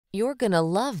You're gonna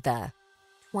love the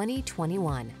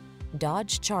 2021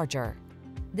 Dodge Charger.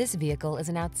 This vehicle is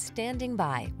an outstanding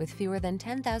buy with fewer than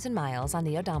 10,000 miles on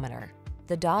the odometer.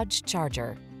 The Dodge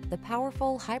Charger, the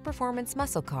powerful, high-performance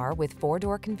muscle car with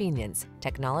four-door convenience,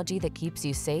 technology that keeps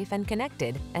you safe and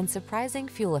connected, and surprising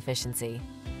fuel efficiency.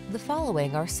 The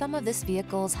following are some of this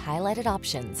vehicle's highlighted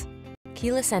options: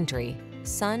 keyless entry,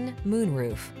 sun,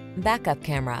 moonroof, backup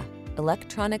camera,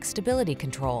 electronic stability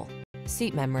control,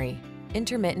 seat memory,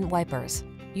 intermittent wipers,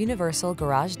 universal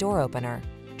garage door opener,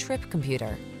 trip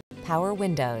computer, power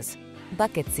windows,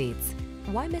 bucket seats.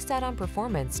 Why miss out on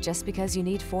performance just because you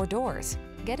need four doors?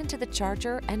 Get into the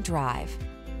Charger and drive.